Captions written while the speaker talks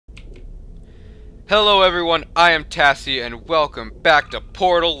Hello everyone, I am Tasi and welcome back to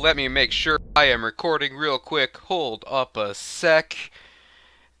Portal. Let me make sure I am recording real quick. Hold up a sec.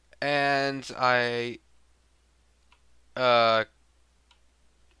 And I am.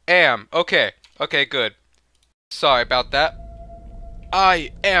 Okay, good. Sorry about that.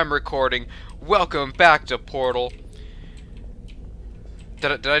 I am recording. Welcome back to Portal.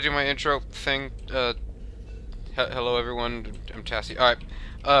 Did I do my intro thing? Hello everyone, I'm Tasi.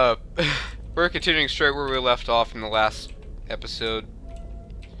 Alright, we're continuing straight where we left off in the last episode.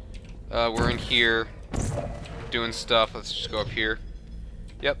 We're in here, doing stuff. Let's just go up here.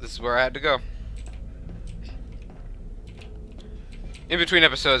 Yep, this is where I had to go. In between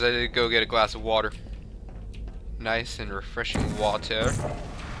episodes, I did go get a glass of water. Nice and refreshing water.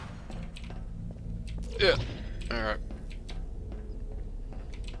 Yeah, alright.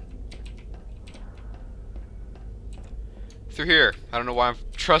 Through here. I don't know why I'm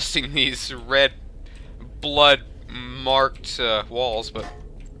trusting these red blood marked walls, but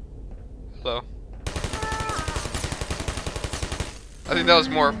hello. I think that was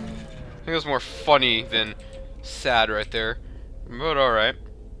more funny than sad right there. But alright.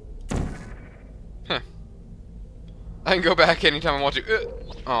 Huh. I can go back anytime I want to.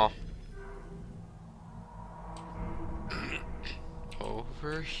 Oh.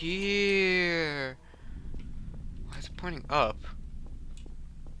 Over here. Why is it pointing up?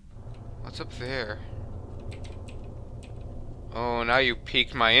 What's up there? Oh, now you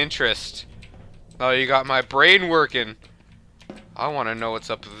piqued my interest. Now you got my brain working. I want to know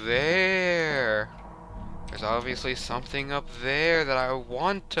what's up there. There's obviously something up there that I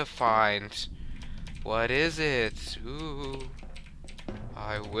want to find. What is it? Ooh.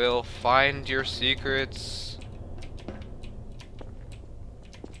 I will find your secrets.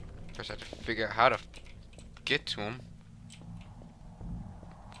 First I have to figure out how to get to them.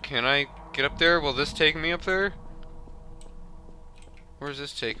 Can I get up there? Will this take me up there? Where does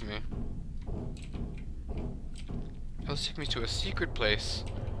this take me? Oh, this take me to a secret place.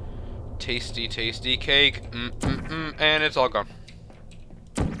 Tasty, tasty cake. And it's all gone.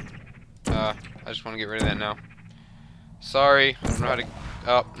 I just want to get rid of that now. Sorry, I don't know how to.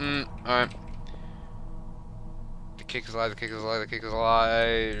 Oh, alright. The cake is alive, the cake is alive, the cake is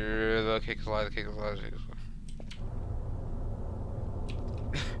alive. The cake is alive, the cake is alive, the cake is alive.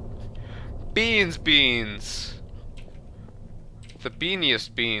 Beans! The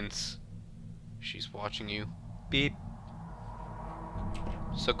beaniest beans. She's watching you. Beep.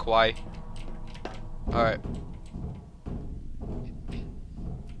 So quiet. Alright.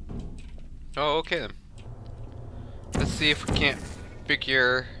 Oh, okay then. Let's see if we can't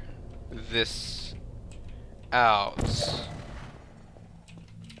figure this out.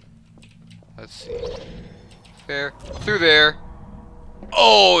 Let's see. There. Through there.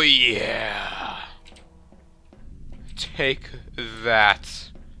 Oh yeah! Take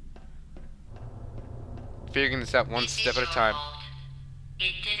that. Figuring this out one step at a time.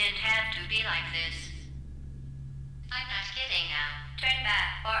 It didn't have to be like this. I'm not kidding now. Turn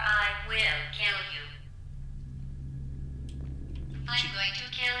back or I will kill you. I'm going to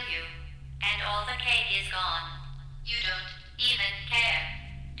kill you. And all the cake is gone. You don't even care,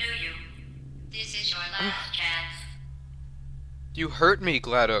 do you? This is your last chance. You hurt me,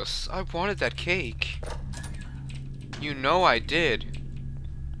 GLaDOS. I wanted that cake. You know I did.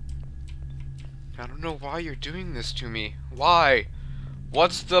 I don't know why you're doing this to me. Why?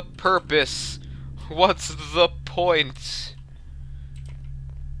 What's the purpose? What's the point?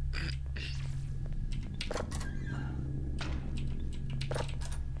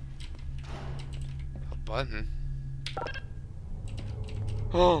 A button.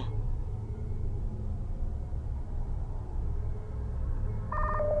 Oh.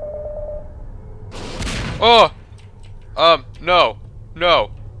 Oh! No.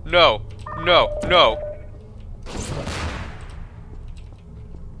 No. No. No. No.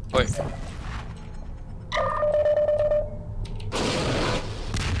 Wait.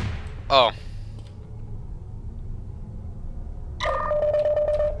 Oh.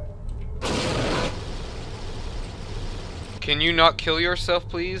 Can you not kill yourself,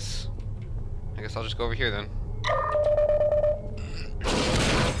 please? I guess I'll just go over here then.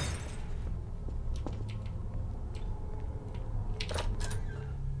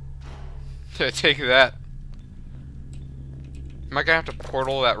 Take that. Am I gonna have to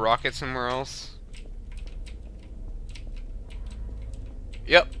portal that rocket somewhere else?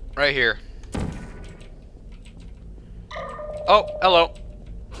 Yep, right here. Oh, hello.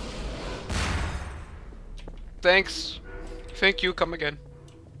 Thanks. Thank you, come again.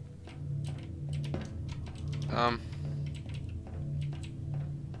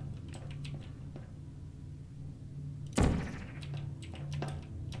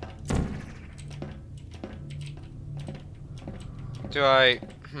 Do I...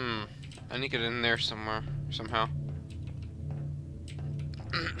 I need to get in there somewhere. Somehow.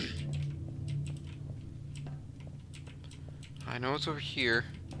 I know it's over here.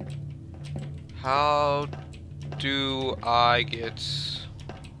 How do I get...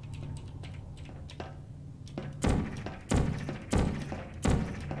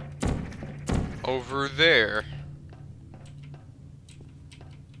 over there?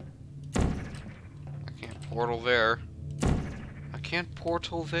 I can't portal there. I can't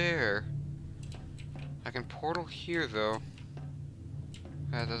portal there. I can portal here though.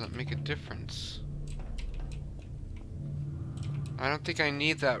 That doesn't make a difference. I don't think I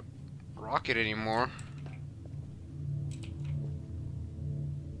need that rocket anymore.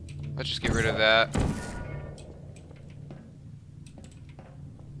 Let's just get rid of that.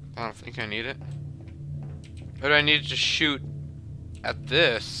 I don't think I need it. But I need to shoot at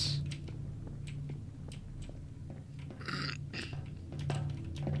this.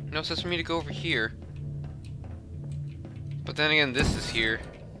 No, it says for me to go over here. But then again, this is here.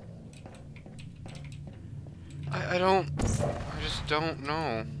 I just don't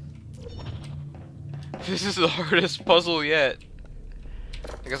know. This is the hardest puzzle yet.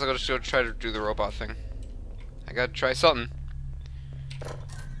 I guess I'll just go try to do the robot thing. I gotta try something.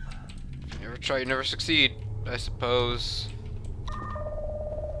 If you never try, you never succeed, I suppose.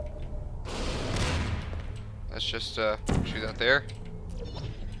 Let's just shoot that there.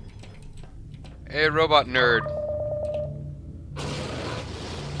 Hey, robot nerd.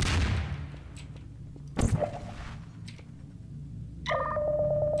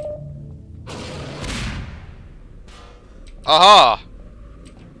 Aha!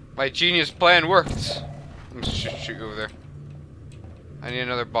 My genius plan worked. I'm just shoot you over there. I need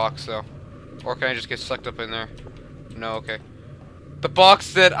another box though. Or can I just get sucked up in there? No, okay. The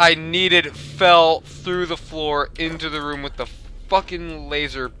box that I needed fell through the floor into the room with the fucking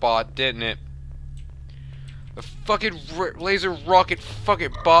laser bot, didn't it? The fucking laser rocket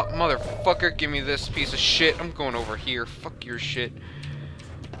fucking bot motherfucker. Give me this piece of shit. I'm going over here. Fuck your shit.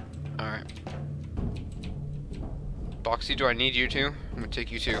 Alright. Boxy, do I need you too? I'm gonna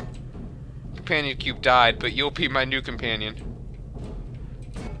take you too. Companion cube died, but you'll be my new companion.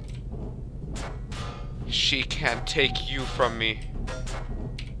 She can't take you from me.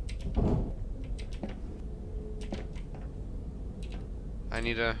 I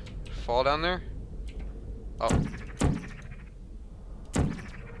need to fall down there? Oh.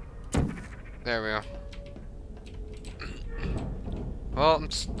 There we go. Well,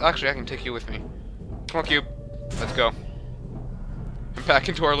 actually I can take you with me. Come on, cube. Let's go. And back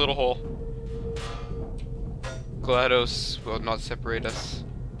into our little hole. GLaDOS will not separate us.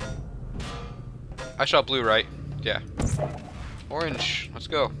 I shot blue, right? Yeah. Orange. Let's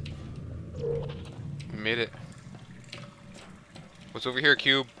go. We made it. What's over here,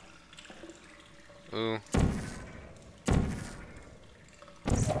 cube? Ooh.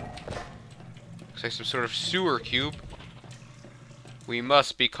 Looks like some sort of sewer cube. We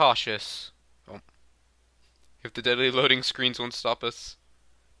must be cautious. Oh. If the deadly loading screens won't stop us.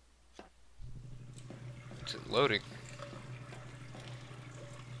 It's loading.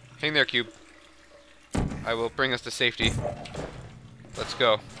 Hang there, cube. I will bring us to safety. Let's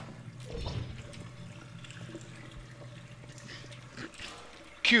go.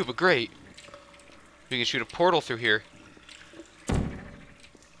 Cube, great. We can shoot a portal through here.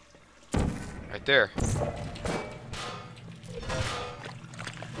 Right there.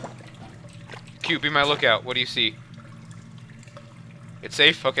 Cube, be my lookout. What do you see? It's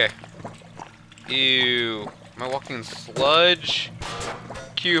safe? Okay. Ew. Am I walking in sludge?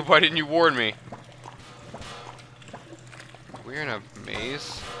 Cube, why didn't you warn me? We're in a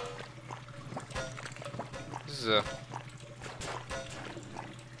maze. This is a...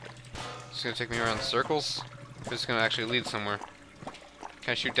 It's gonna take me around in circles? Or is it gonna actually lead somewhere?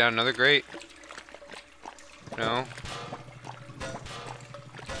 Can I shoot down another grate? No.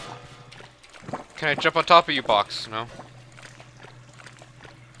 Can I jump on top of you, box? No.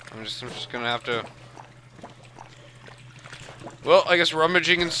 I'm just gonna have to... Well, I guess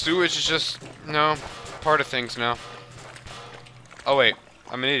rummaging in sewage is just, no, part of things now. Oh wait,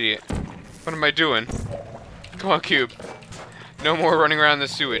 I'm an idiot. What am I doing? Come on, cube. No more running around the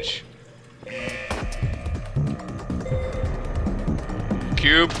sewage.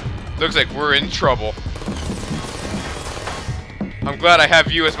 Cube, looks like we're in trouble. I'm glad I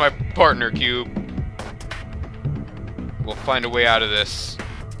have you as my partner, Cube. We'll find a way out of this.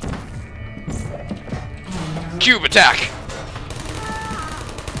 Cube, attack!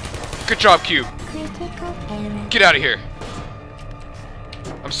 Good job, Cube. Get out of here.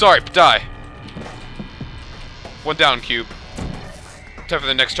 I'm sorry, but die. One down, Cube. Time for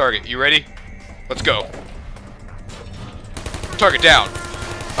the next target. You ready? Let's go. Target down.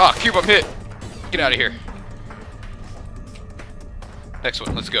 Ah, cube, I'm hit. Get out of here. Next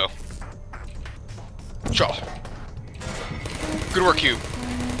one, let's go. Shaw. Good work, cube.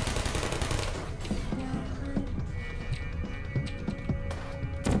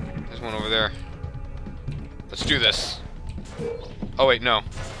 There's one over there. Let's do this. Oh wait, no.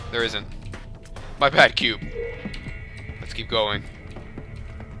 There isn't. My bad, cube. Let's keep going.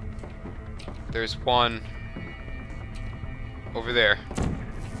 There's one over there.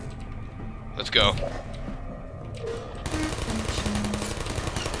 Let's go.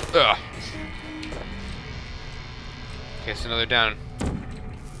 Ugh. Okay, it's another down.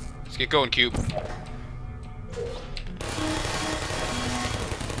 Let's get going, cube.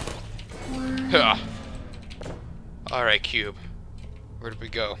 Ugh. Alright, cube. Where did we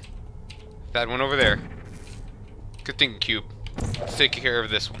go? That one over there. Good thing, cube. Let's take care of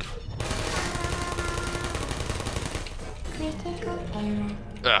this one.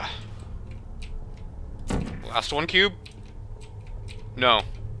 Ugh. Last one, cube? No.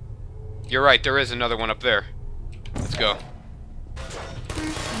 You're right, there is another one up there. Let's go.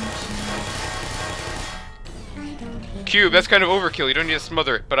 Cube, that's kind of overkill. You don't need to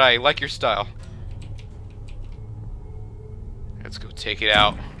smother it, but I like your style. Let's go take it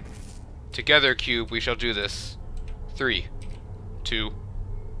out. Together, cube, we shall do this. 3, 2,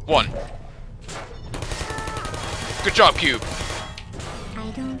 1. Good job, cube.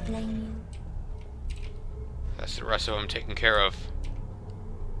 I don't blame you. That's the rest of them taken care of.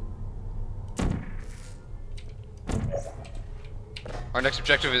 Our next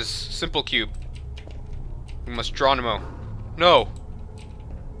objective is simple, cube. We must draw Nemo. No!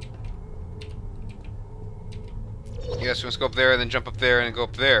 Yes, we must go up there, and then jump up there, and go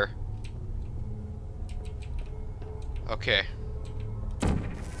up there. Okay.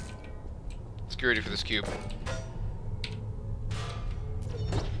 Let's get ready for this cube.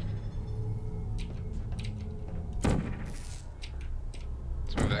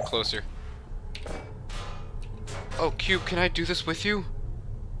 Let's move that closer. Oh, cube, can I do this with you?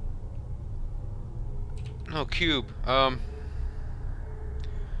 No, cube.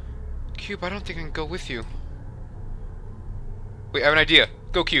 Cube, I don't think I can go with you. Wait, I have an idea.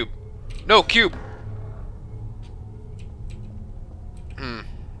 Go, cube. No, cube!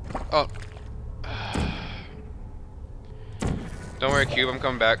 Oh. Don't worry, cube, I'm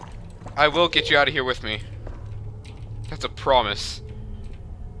coming back. I will get you out of here with me. That's a promise.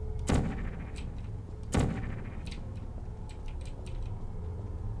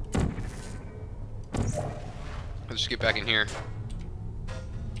 Let's just get back in here.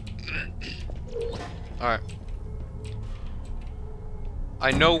 Alright.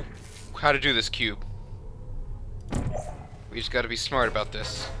 I know how to do this, cube. We just gotta be smart about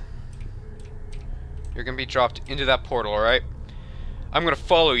this. You're gonna be dropped into that portal, alright? I'm gonna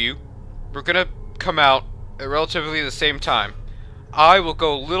follow you. We're gonna come out at relatively the same time. I will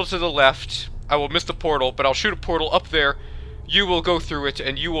go a little to the left. I will miss the portal, but I'll shoot a portal up there. You will go through it,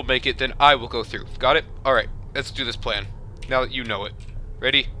 and you will make it, then I will go through. Got it? Alright, let's do this plan. Now that you know it.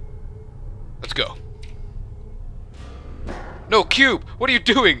 Ready? Let's go. No, cube! What are you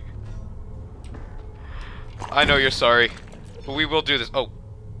doing? I know you're sorry, but we will do this. Oh.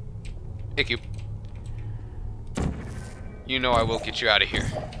 Hey, cube. You know I will get you out of here.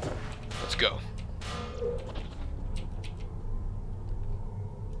 Let's go.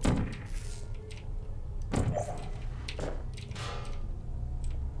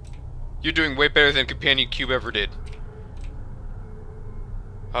 You're doing way better than Companion Cube ever did.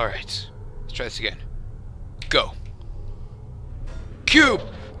 Alright. Let's try this again. Go. Cube!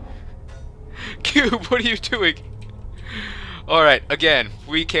 Cube, what are you doing? Alright, again.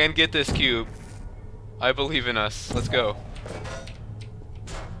 We can get this, cube. I believe in us. Let's go.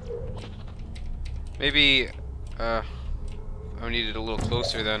 Maybe, I need it a little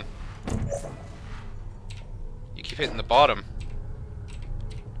closer then. You keep hitting the bottom.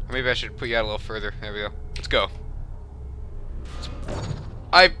 Or maybe I should put you out a little further. There we go. Let's go.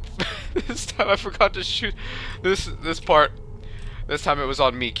 This time I forgot to shoot this part. This time it was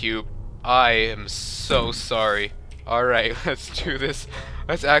on me, cube. I am so sorry. Alright, let's do this.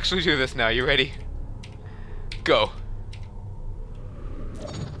 Let's actually do this now. You ready? Go.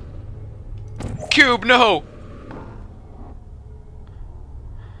 Cube, no!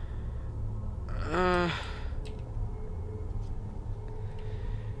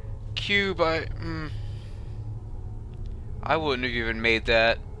 Cube, I wouldn't have even made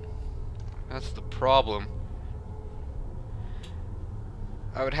that. That's the problem.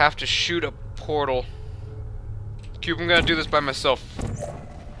 I would have to shoot a portal. Cube, I'm gonna do this by myself.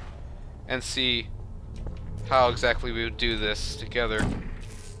 and see how exactly we would do this together.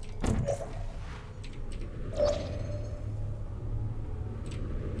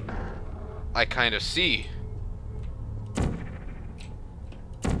 I kind of see.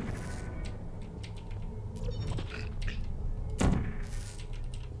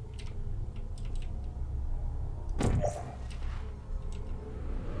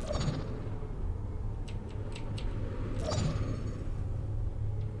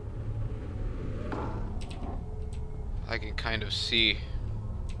 I can kind of see.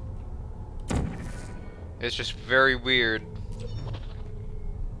 It's just very weird.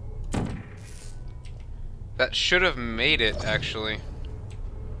 That should have made it, actually.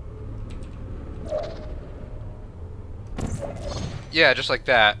 Yeah, just like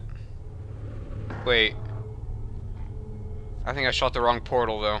that. Wait. I think I shot the wrong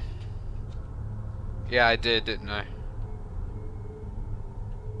portal, though. Yeah, I did, didn't I?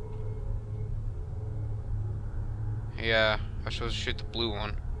 Yeah, I was supposed to shoot the blue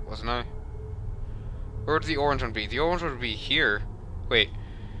one, wasn't I? Where would the orange one be? The orange one would be here. Wait.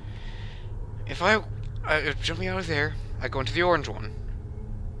 If it would jump me out of there, I go into the orange one.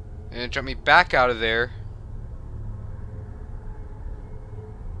 And it jump me back out of there.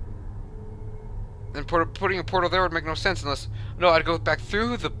 Then putting a portal there would make no sense unless... No, I'd go back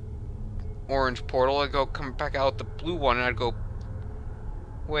through the orange portal, I'd go come back out the blue one, and I'd go...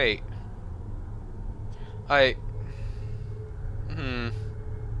 Wait. I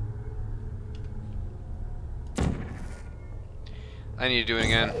need to do it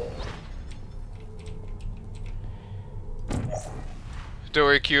again. Don't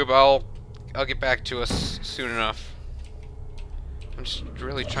worry, Cube, I'll get back to us soon enough. I'm just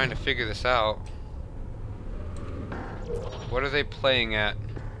really trying to figure this out. What are they playing at?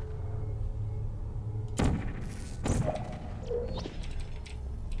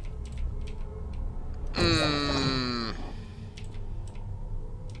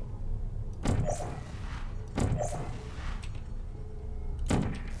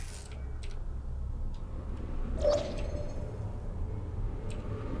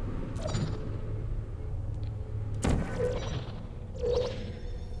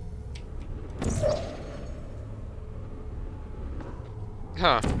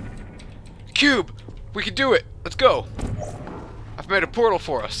 Huh. Cube! We can do it! Let's go! I've made a portal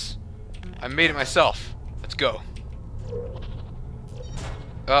for us. I made it myself. Let's go.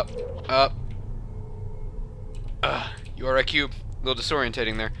 Up. Up. You alright, Cube? A little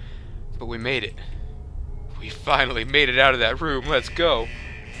disorientating there. But we made it. We finally made it out of that room. Let's go.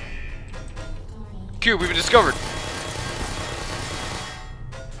 Cube, we've been discovered!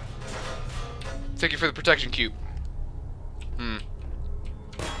 Thank you for the protection, Cube.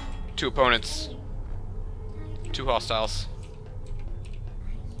 2 opponents. 2 hostiles.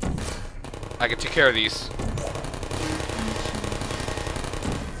 I can take care of these.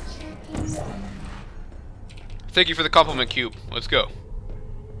 Thank you for the compliment, Cube. Let's go.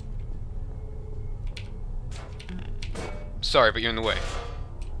 Sorry, but you're in the way.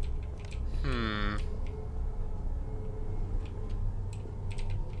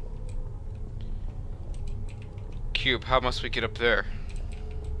 Cube, how must we get up there?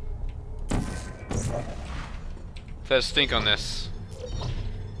 Let's think on this.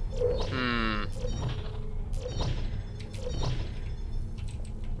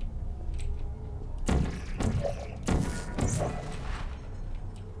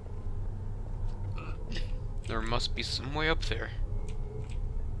 There must be some way up there.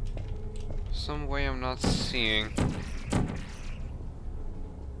 Some way I'm not seeing.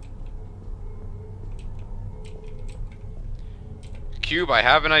 Cube, I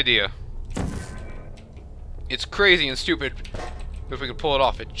have an idea. It's crazy and stupid, but if we can pull it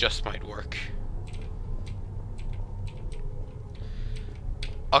off, it just might work.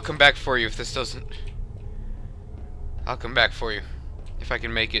 I'll come back for you if this doesn't. I'll come back for you if I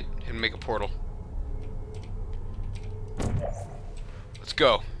can make it and make a portal. Let's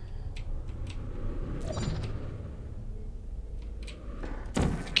go.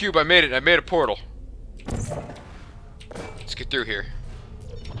 Cube, I made it. I made a portal. Let's get through here.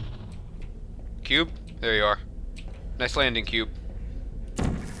 Cube? There you are. Nice landing, Cube.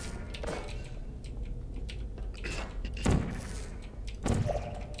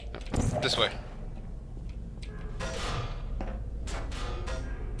 This way.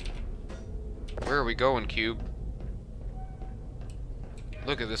 Where are we going, Cube?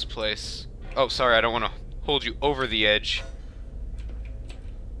 Look at this place. Oh, sorry, I don't want to hold you over the edge.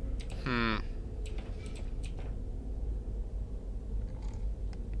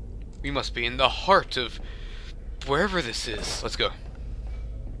 We must be in the heart of wherever this is. Let's go.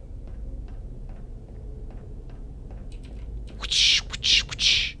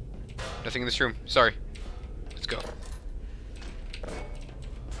 Nothing in this room. Sorry. Let's go.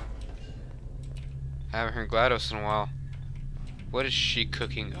 I haven't heard GLaDOS in a while. What is she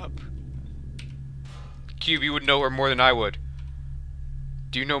cooking up? Cube, you would know her more than I would.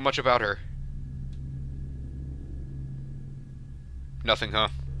 Do you know much about her? Nothing, huh?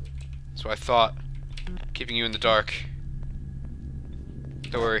 That's what I thought. Keeping you in the dark.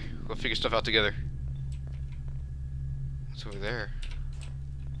 Don't worry, we'll figure stuff out together. What's over there?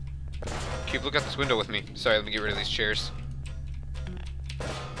 Cube, look out this window with me. Sorry, let me get rid of these chairs.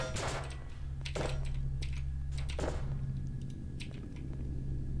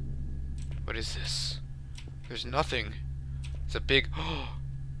 What is this? There's nothing. It's a big...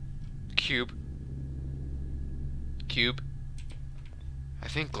 Cube. Cube. I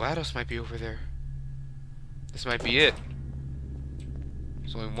think GLaDOS might be over there. This might be it.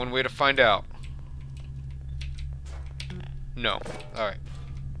 There's only one way to find out. No. Alright.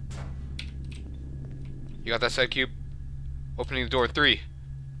 You got that side, Cube? Opening the door. 3,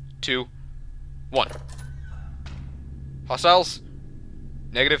 2, 1. Hostiles?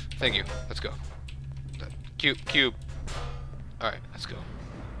 Negative? Thank you. Let's go. Cube. Alright, let's go.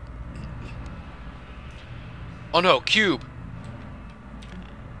 Oh no, Cube!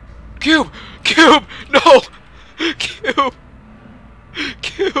 Cube! Cube! No! Cube!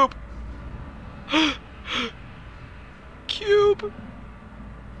 Cube! Cube!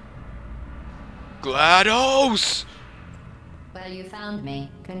 GLaDOS! Well, you found me.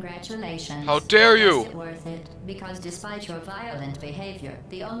 Congratulations. How dare you! Was it worth it? Because despite your violent behavior,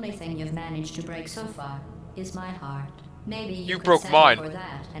 the only thing you've managed to break so far is my heart. Maybe you could broke settle mine. for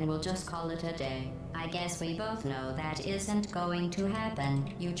that, and we'll just call it a day. I guess we both know that isn't going to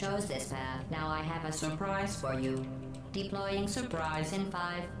happen. You chose this path. Now I have a surprise for you. Deploying surprise in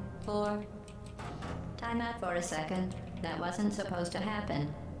 5, 4... Time out for a second. That wasn't supposed to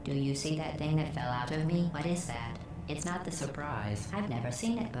happen. Do you see that thing that fell out of me? What is that? It's not the surprise. I've never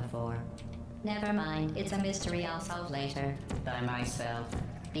seen it before. Never mind. It's a mystery I'll solve later. By myself.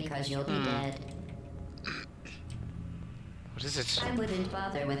 Because you'll be dead. What is it? I wouldn't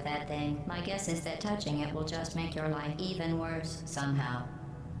bother with that thing. My guess is that touching it will just make your life even worse, somehow.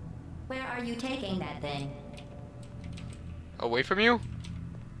 Where are you taking that thing? Away from you?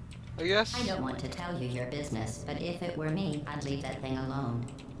 I guess? I don't want to tell you your business, but if it were me, I'd leave that thing alone.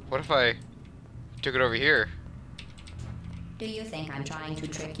 What if I took it over here? Do you think I'm trying to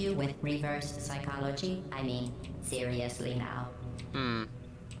trick you with reverse psychology? I mean, seriously now.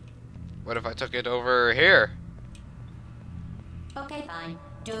 What if I took it over here? Okay, fine.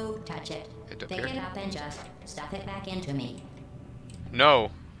 Do touch it. It up Pick here? it up and just stuff it back into me. No.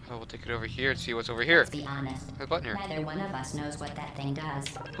 Oh, we'll take it over here and see what's over here. Let's be honest. There's a button here. Neither one of us knows what that thing does.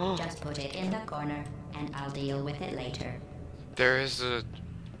 Just put it in the corner, and I'll deal with it later. There is a...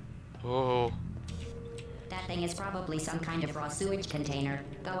 Oh. That thing is probably some kind of raw sewage container.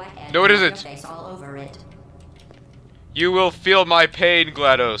 Go ahead. No, it and put isn't. your face all over it. You will feel my pain,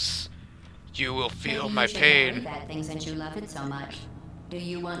 GLaDOS. You will feel Maybe my you should marry pain. that thing since you love it so much. Do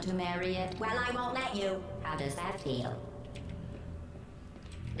you want to marry it? Well, I won't let you. How does that feel?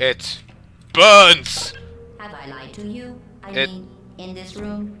 It burns. Have I lied to you? I It- mean, in this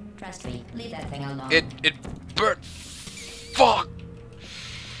room? Trust me, leave that thing alone. It burns. Fuck.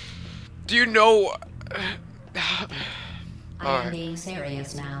 Do you know? I am Alright. being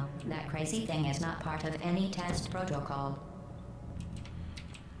serious now. That crazy thing is not part of any test protocol.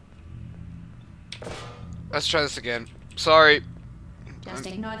 Let's try this again. Sorry. Just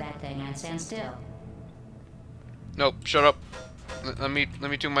ignore that thing and stand still. Nope. Shut up. Let me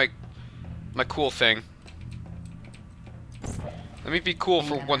do my cool thing. Let me be cool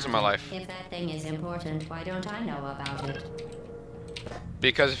for once in my life. If that thing is important, why don't I know about it?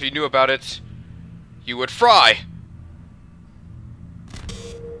 Because if you knew about it, you would fry.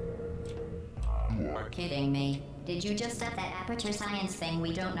 You're kidding me. Did you just stuff that aperture science thing,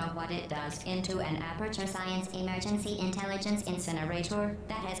 we don't know what it does, into an aperture science emergency intelligence incinerator?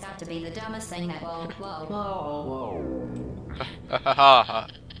 That has got to be the dumbest thing that... Whoa.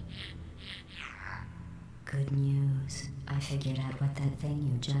 Good news. I figured out what that thing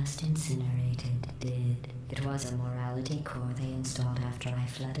you just incinerated did. It was a morality core they installed after I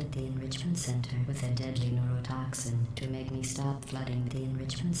flooded the enrichment center with a deadly neurotoxin to make me stop flooding the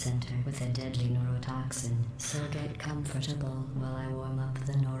enrichment center with a deadly neurotoxin. So get comfortable while I warm up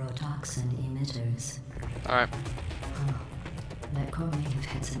the neurotoxin emitters. Alright. Oh, that core may have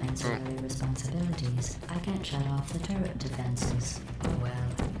had some ancillary responsibilities. I can't shut off the turret defenses. Oh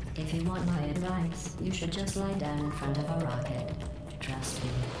well. If you want my advice, you should just lie down in front of a rocket. Trust me,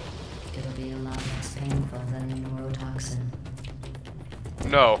 it'll be a lot less painful than the neurotoxin.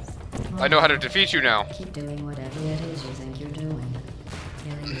 No. I know how to defeat you now. Keep doing whatever it is you think you're doing.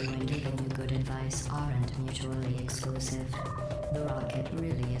 Killing you and giving you good advice aren't mutually exclusive. The rocket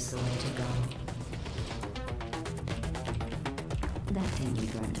really is the way to go. That thing you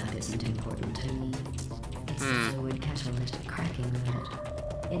burned up isn't important to me. It's the fluid catalyst cracking unit.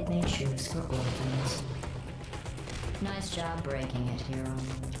 It made shoes for orphans. Nice job breaking it, hero.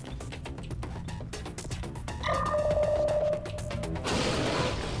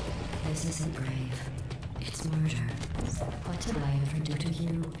 This isn't brave. It's murder. What did I ever do to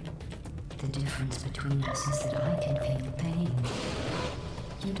you? The difference between us is that I can feel pain.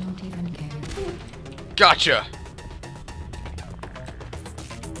 You don't even care. Gotcha!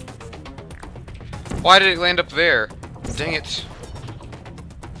 Why did it land up there? Dang it.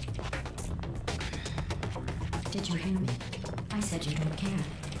 Did you hear me? I said you don't care.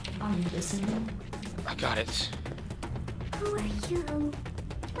 Are you listening? I got it. Who are you?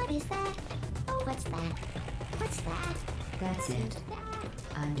 What is that? Oh, what's that? What's that? That's it.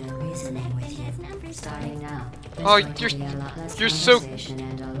 I'm done reasoning with you. Starting now. There's Oh, going to be a lot less you're so- conversation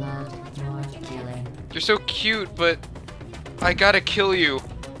and a lot more killing. You're so cute, but I gotta kill you.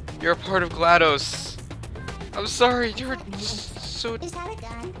 You're a part of GLaDOS. I'm sorry, you're so... Is that a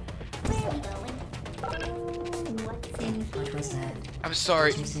gun? Where are we going? What was that? I'm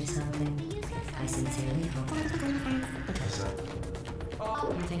sorry. Did you say something? I sincerely hope.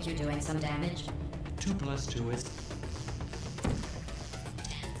 Oh, you think you're doing some damage? 2 plus 2 is...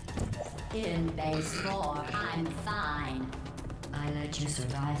 In base 4, I'm fine. I let you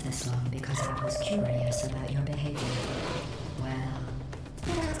survive this long because I was curious about your behavior. Well,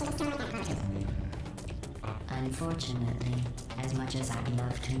 unfortunately, as much as I'd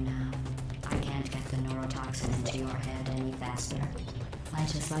love to now, I can't get the neurotoxin into your head any faster. I'd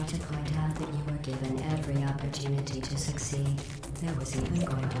just like to point out that you were given every opportunity to succeed. There was even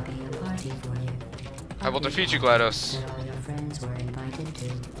going to be a party for you. I will defeat you, GLaDOS. That all your friends were invited to.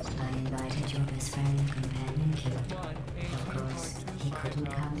 I invited your best friend and companion killer. Of course, he couldn't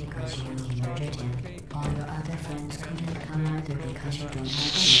come because you murdered him. All your other friends couldn't come either because you don't have any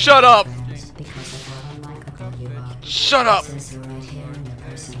Shut up! friends because of how unlikable you are. Shut up! It says so right here in your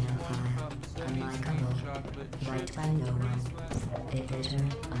personnel file. Unlikable. Liked by no one. A bitter,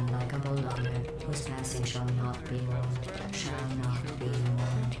 unlikable loner whose passing shall not be mourned. Shall not be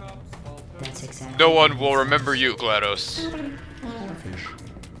mourned. That's exactly. No one will remember you, GLaDOS.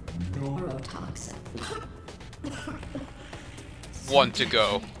 Neurotoxin. 1 to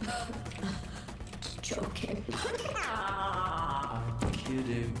go. Joking.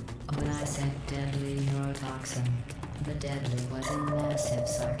 Kidding. When I said deadly neurotoxin, the deadly was in massive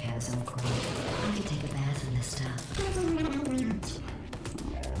sarcasm core. I could take a bath in this stuff.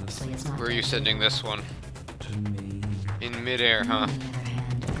 Honestly, it's not Where are you deadly. sending this one? To me. In midair, huh? On the other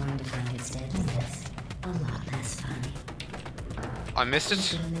hand, I'm going to find its deadliness a lot less funny. I missed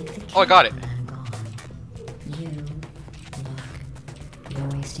it? It'll make the Oh, I got it. when I'm gone. You, look, you're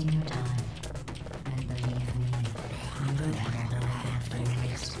wasting your time. And believe me, I'm good at all that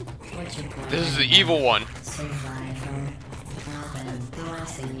afterwards. What's your point? This is the evil one. Survivor. Well then, the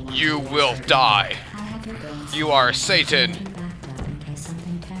last thing you want You to do will is die. I have your guns. You are Satan. Backed up in case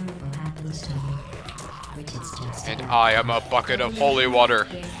something terrible happens to you. Which it's just. And I am a bucket of holy water.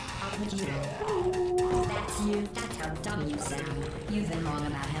 Here, I'll put you there. That's you. That's how dumb you sound. You've been wrong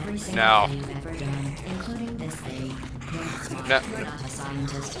about every single Now. thing you've ever done, including this thing. You're not smart. Now. You're not a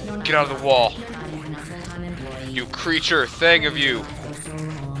scientist. You're not Get out of the wall. You're not even a full-time employee. You creature thing of you. For so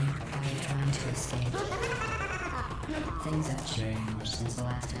long, while you're trying to escape. Things have changed since the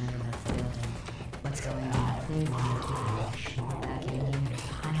last time you left the building. What's going on? We want to back in here.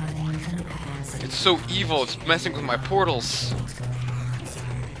 I have an infinite capacity. It's so evil, it's messing with my portals. What's going on outside?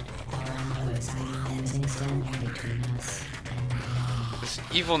 All I know is I need anything standing between us and beyond. This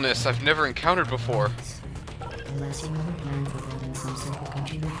evilness I've never encountered before. Unless you have a plan for building some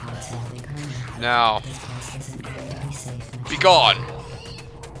supercomputer pod safely permanent. Now, This place isn't going to be safe. be gone.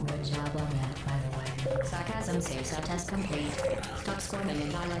 Good job on that, by the way. Sarcasm safe cell test complete. Stop squirming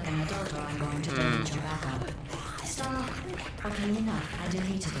and die like an adult or I'm going to delete your backup. Stop! Okay, enough. I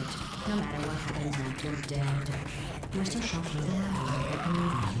deleted it. No matter what happens next, you're dead. You're still shocking the hell out of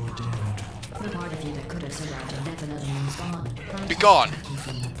me. You're dead. The part of you that could have survived indefinitely is gone. Be gone. Keep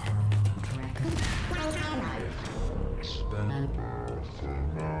from the permanent record.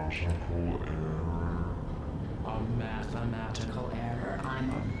 A mathematical error I'm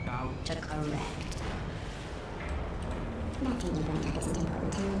about To correct. That thing you burned up isn't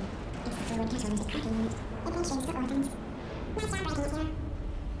important to me. It's the fluid catalyst cracking unit. It makes shoes for orphans. Nice job breaking it, hero.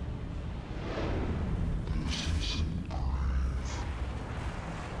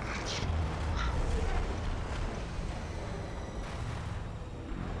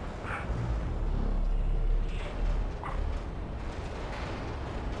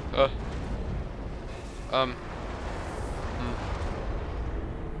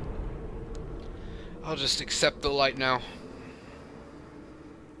 I'll just accept the light now.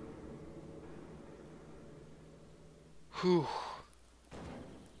 Whew.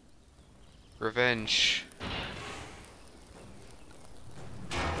 Revenge.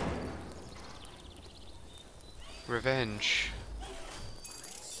 Revenge.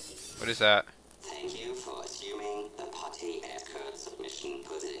 What is that? Thank you for assuming the potty escort submission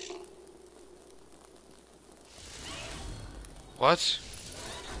position. What?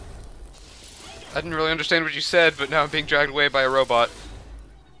 I didn't really understand what you said, but now I'm being dragged away by a robot.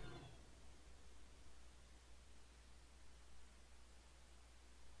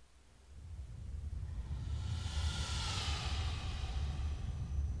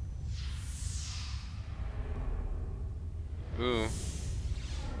 Ooh.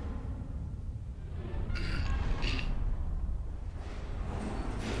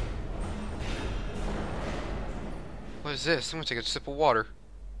 What is this? I'm gonna take a sip of water.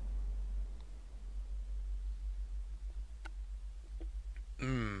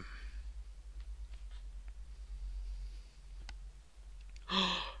 Mmm.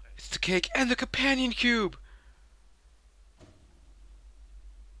 It's the cake and the companion cube!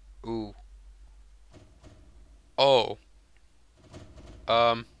 Ooh. Oh.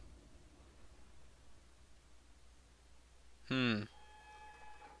 Hmm.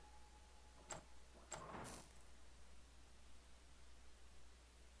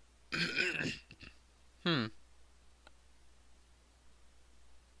 Hmm.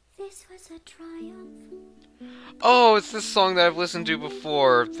 This was a triumph. Oh, it's this song that I've listened to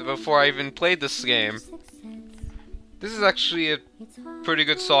before I even played this game. This is actually a pretty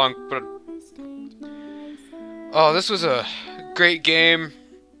good song, but... Oh, this was a great game.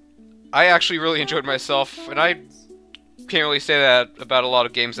 I actually really enjoyed myself, and I can't really say that about a lot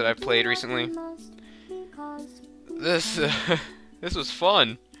of games that I've played recently. This was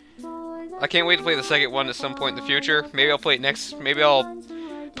fun. I can't wait to play the second one at some point in the future. Maybe I'll play it next. Maybe I'll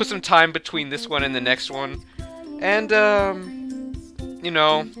put some time between this one and the next one, and you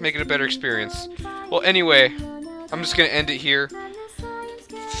know, make it a better experience. Well, anyway, I'm just gonna end it here.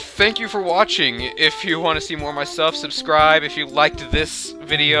 Thank you for watching. If you want to see more of my stuff, subscribe. If you liked this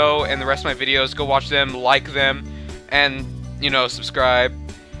video and the rest of my videos, go watch them, like them, and, you know, subscribe.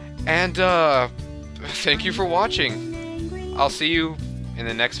 And, thank you for watching. I'll see you in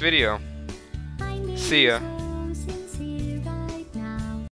the next video. See ya.